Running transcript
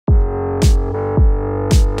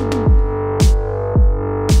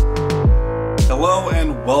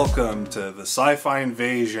Welcome to the Sci-Fi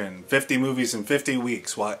Invasion, 50 movies in 50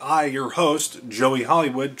 weeks, while I, your host, Joey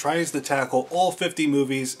Hollywood, tries to tackle all 50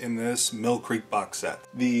 movies in this Mill Creek box set.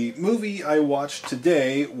 The movie I watched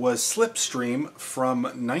today was Slipstream from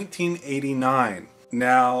 1989.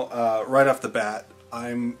 Now, right off the bat,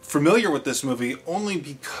 I'm familiar with this movie only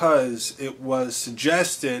because it was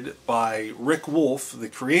suggested by Rick Wolf, the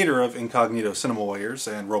creator of Incognito Cinema Warriors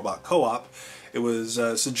and Robot Co-op. It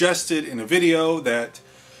was suggested in a video that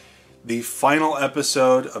the final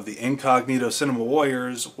episode of the Incognito Cinema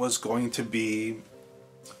Warriors was going to be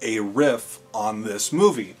a riff on this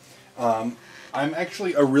movie. I'm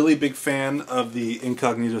actually a really big fan of the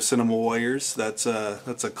Incognito Cinema Warriors. That's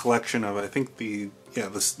a collection of, I think, the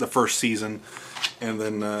first season, and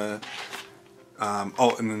then and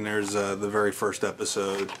then there's the very first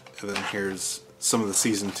episode, and then here's some of the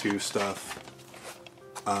season 2 stuff.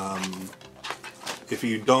 If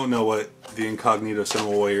you don't know what the Incognito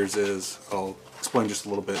Cinema Warriors is, I'll explain just a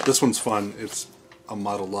little bit. This one's fun. It's a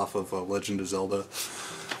modeled off of Legend of Zelda.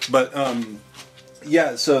 But,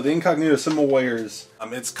 yeah, so the Incognito Cinema Warriors,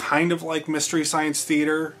 it's kind of like Mystery Science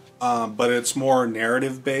Theater, but it's more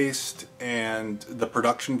narrative-based, and the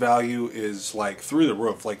production value is, like, through the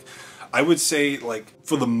roof. Like, I would say, like,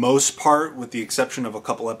 for the most part, with the exception of a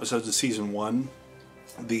couple episodes of Season 1,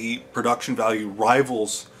 the production value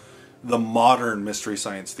rivals the modern Mystery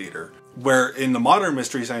Science Theater. Where in the modern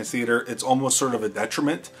Mystery Science Theater, it's almost sort of a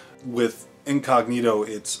detriment. With Incognito,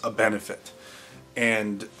 it's a benefit.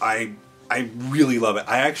 And I really love it.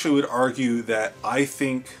 I actually would argue that I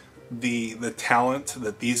think the talent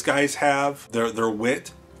that these guys have, their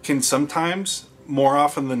wit, can sometimes, more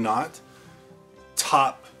often than not,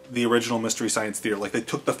 top the original Mystery Science Theater. Like, they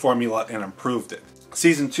took the formula and improved it.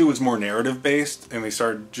 Season 2 was more narrative-based, and they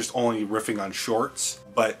started just only riffing on shorts.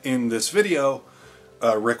 But in this video,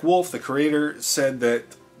 Rick Wolf, the creator, said that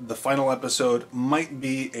the final episode might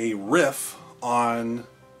be a riff on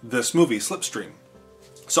this movie, Slipstream.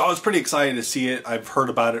 So I was pretty excited to see it. I've heard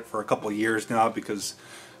about it for a couple of years now because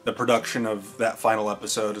the production of that final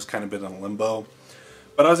episode has kind of been in limbo.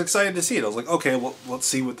 But I was excited to see it. I was like, okay, well, let's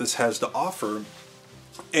see what this has to offer.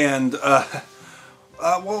 And,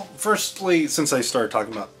 well, firstly, since I started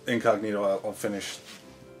talking about Incognito, I'll finish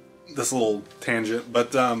this little tangent,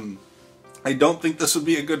 but I don't think this would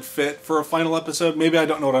be a good fit for a final episode. Maybe I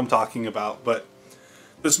don't know what I'm talking about, but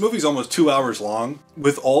this movie's almost 2 hours long.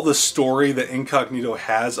 With all the story that Incognito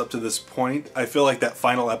has up to this point, I feel like that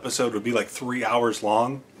final episode would be like 3 hours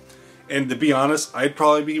long. And to be honest, I'd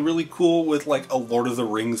probably be really cool with like a Lord of the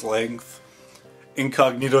Rings length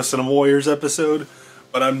Incognito Cinema Warriors episode,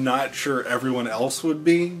 but I'm not sure everyone else would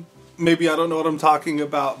be. Maybe I don't know what I'm talking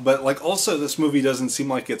about, but like also this movie doesn't seem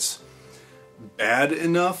like it's bad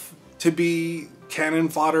enough to be cannon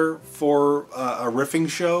fodder for a riffing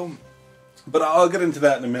show. But I'll get into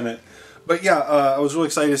that in a minute. But yeah, I was really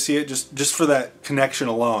excited to see it just for that connection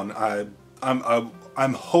alone.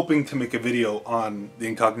 I'm hoping to make a video on the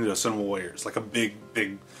Incognito Cinema Warriors, like a big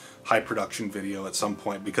high production video at some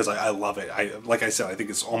point, because I love it. Like I said, I think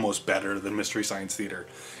it's almost better than Mystery Science Theater.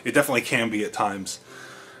 It definitely can be at times.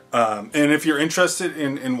 And if you're interested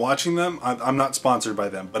in watching them, I'm not sponsored by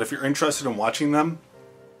them, but if you're interested in watching them,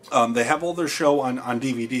 they have all their show on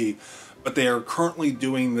DVD, but they are currently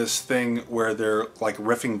doing this thing where they're like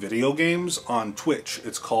riffing video games on Twitch.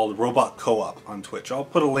 It's called Robot Co-op on Twitch. I'll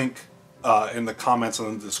put a link in the comments and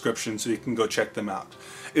in the description so you can go check them out.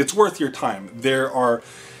 It's worth your time.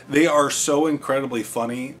 They are so incredibly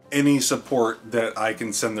funny. Any support that I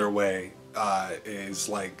can send their way is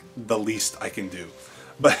like the least I can do.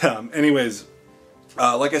 But anyways,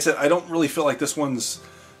 like I said, I don't really feel like this one's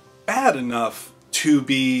bad enough to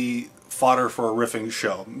be fodder for a riffing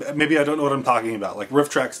show. Maybe I don't know what I'm talking about. Like Riff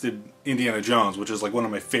Tracks did Indiana Jones, which is like one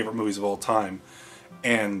of my favorite movies of all time.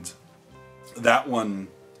 And that one,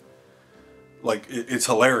 like, it's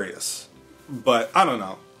hilarious. But I don't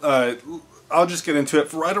know. I'll just get into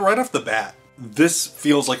it. Right off the bat, this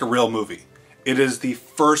feels like a real movie. It is the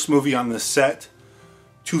first movie on this set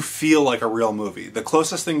to feel like a real movie. The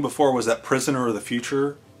closest thing before was that Prisoner of the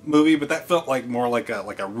Future movie, but that felt like more like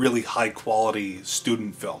a really high quality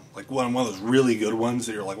student film, like one of those really good ones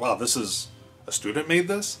that you're like, wow, this is a student made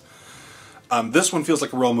this. This one feels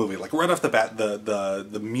like a real movie. Like right off the bat,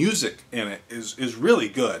 the music in it is really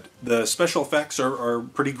good. The special effects are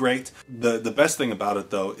pretty great. The best thing about it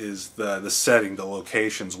though is the setting, the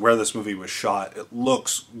locations, where this movie was shot. It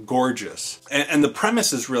looks gorgeous, and the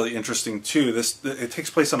premise is really interesting too. It takes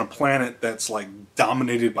place on a planet that's like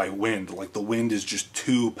dominated by wind. Like the wind is just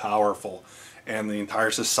too powerful, and the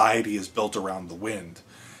entire society is built around the wind.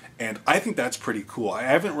 And I think that's pretty cool. I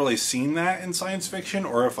haven't really seen that in science fiction,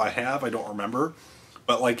 or if I have, I don't remember.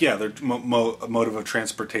 But like, yeah, their motive of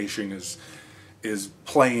transportation is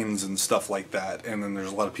planes and stuff like that. And then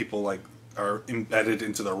there's a lot of people like are embedded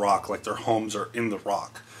into the rock, like their homes are in the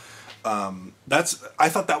rock. I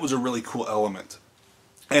thought that was a really cool element.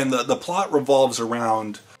 And the plot revolves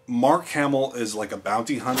around Mark Hamill is like a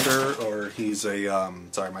bounty hunter, or he's a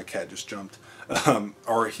sorry, my cat just jumped.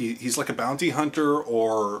 Or he's like a bounty hunter,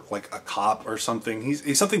 or like a cop or something.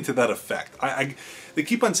 He's something to that effect. They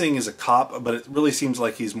keep on saying he's a cop, but it really seems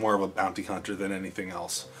like he's more of a bounty hunter than anything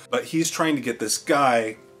else. But he's trying to get this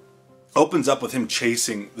guy. Opens up with him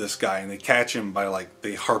chasing this guy, and they catch him by like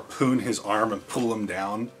they harpoon his arm and pull him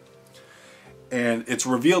down. And it's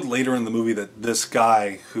revealed later in the movie that this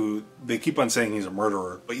guy, who they keep on saying he's a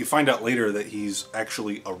murderer, but you find out later that he's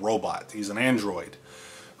actually a robot. He's an android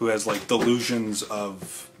who has like delusions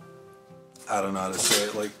of, I don't know how to say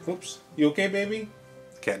it, like, whoops, you okay, baby?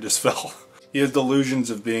 The cat just fell. He has delusions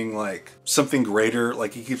of being like something greater,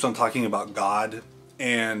 like he keeps on talking about God.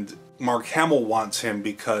 And Mark Hamill wants him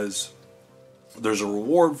because there's a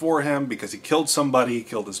reward for him, because he killed somebody,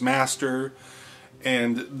 killed his master.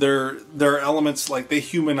 And there are elements like they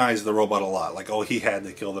humanize the robot a lot, like, oh, he had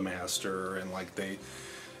to kill the master, and like they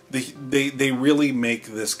really make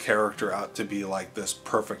this character out to be like this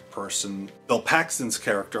perfect person. Bill Paxton's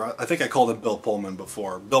character, I think I called him Bill Pullman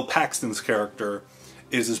before. Bill Paxton's character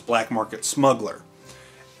is this black market smuggler,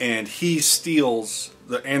 and he steals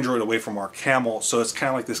the android away from Mark Hamill. So it's kind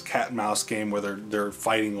of like this cat and mouse game where they're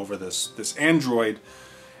fighting over this android.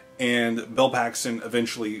 And Bill Paxton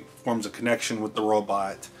eventually forms a connection with the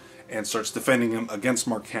robot and starts defending him against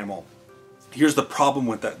Mark Hamill. Here's the problem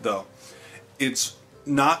with that, though. It's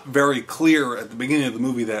not very clear at the beginning of the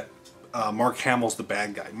movie that Mark Hamill's the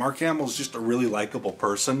bad guy. Mark Hamill's just a really likable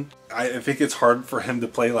person. I think it's hard for him to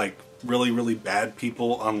play like really, really bad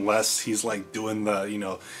people unless he's like doing the, you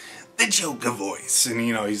know, the Joker voice, and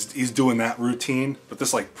you know, he's doing that routine. But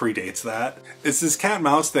this like predates that. It's this cat and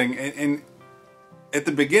mouse thing, and at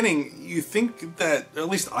the beginning, you think that, or at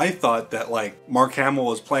least I thought that, like, Mark Hamill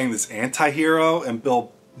was playing this anti-hero and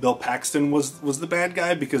Bill Paxton was the bad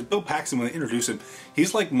guy, because Bill Paxton, when they introduce him,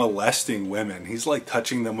 he's like molesting women. He's like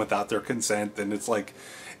touching them without their consent, and it's like,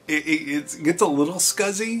 it gets a little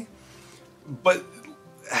scuzzy. But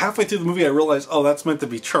halfway through the movie, I realized, oh, that's meant to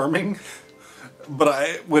be charming.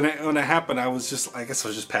 But when it happened, I guess I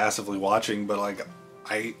was just passively watching, but like,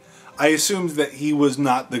 I assumed that he was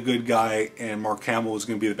not the good guy and Mark Hamill was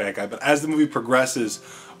going to be the bad guy. But as the movie progresses,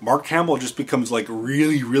 Mark Hamill just becomes like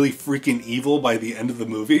really, really freaking evil by the end of the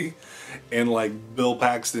movie. And like Bill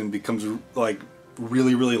Paxton becomes like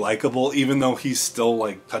really, really likable, even though he's still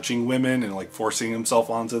like touching women and like forcing himself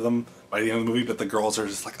onto them by the end of the movie. But the girls are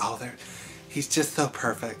just like, oh, he's just so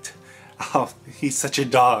perfect. Oh, he's such a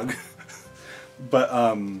dog.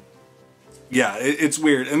 But yeah, it's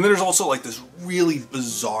weird. And there's also like this really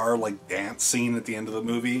bizarre like dance scene at the end of the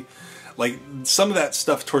movie. Like some of that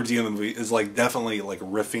stuff towards the end of the movie is like definitely like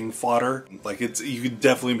riffing fodder. Like you could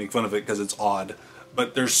definitely make fun of it because it's odd.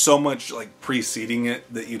 But there's so much like preceding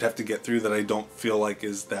it that you'd have to get through that I don't feel like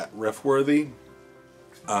is that riff worthy.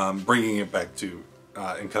 Bringing it back to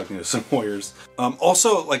Incognito Some Warriors.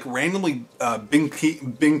 Also, like randomly, Bing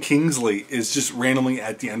Kingsley is just randomly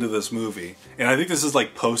at the end of this movie, and I think this is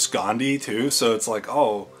like post Gandhi too. So it's like,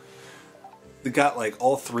 oh, they got like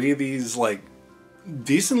all three of these like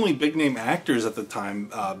decently big name actors at the time: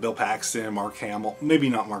 Bill Paxton, Mark Hamill. Maybe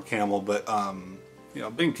not Mark Hamill, but you know,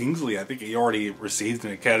 Bing Kingsley. I think he already received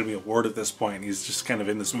an Academy Award at this point. He's just kind of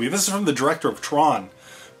in this movie. This is from the director of Tron,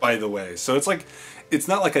 by the way. So it's like, it's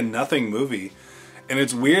not like a nothing movie. And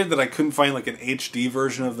it's weird that I couldn't find like an HD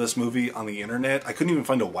version of this movie on the internet. I couldn't even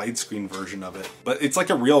find a widescreen version of it. But it's like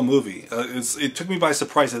a real movie. It took me by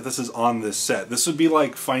surprise that this is on this set. This would be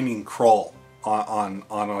like finding Krull on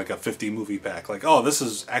like a 50 movie pack. Like, oh, this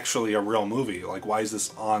is actually a real movie. Like, why is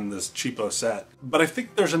this on this cheapo set? But I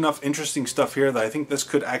think there's enough interesting stuff here that I think this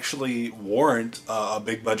could actually warrant a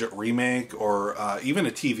big budget remake, or even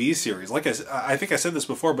a TV series. Like I think I said this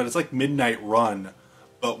before, but it's like Midnight Run,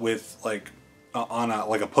 but with like on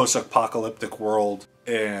a post-apocalyptic world,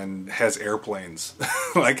 and has airplanes.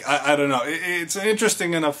 Like, I don't know. It's an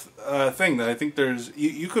interesting enough thing that I think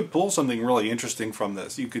you could pull something really interesting from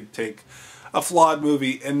this. You could take a flawed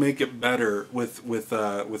movie and make it better with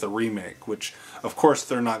a remake, which of course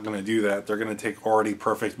they're not going to do that. They're going to take already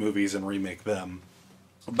perfect movies and remake them.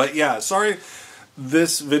 But yeah, sorry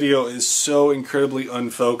this video is so incredibly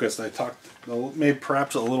unfocused. I talked maybe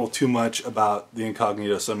perhaps a little too much about the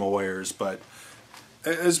Incognito Cinema Warriors, but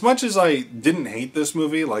As much as I didn't hate this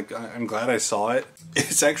movie, like, I'm glad I saw it,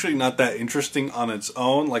 it's actually not that interesting on its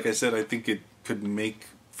own. Like I said, I think it could make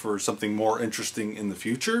for something more interesting in the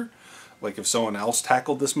future. Like if someone else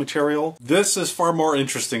tackled this material. This is far more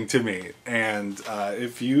interesting to me. And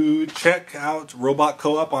if you check out Robot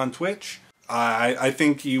Co-op on Twitch, I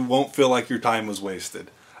think you won't feel like your time was wasted.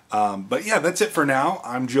 But yeah, that's it for now.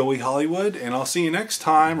 I'm Joey Hollywood, and I'll see you next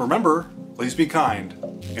time. Remember, please be kind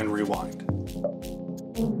and rewind.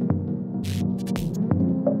 Thank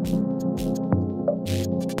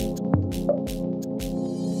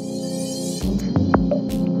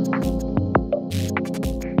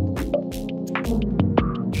you.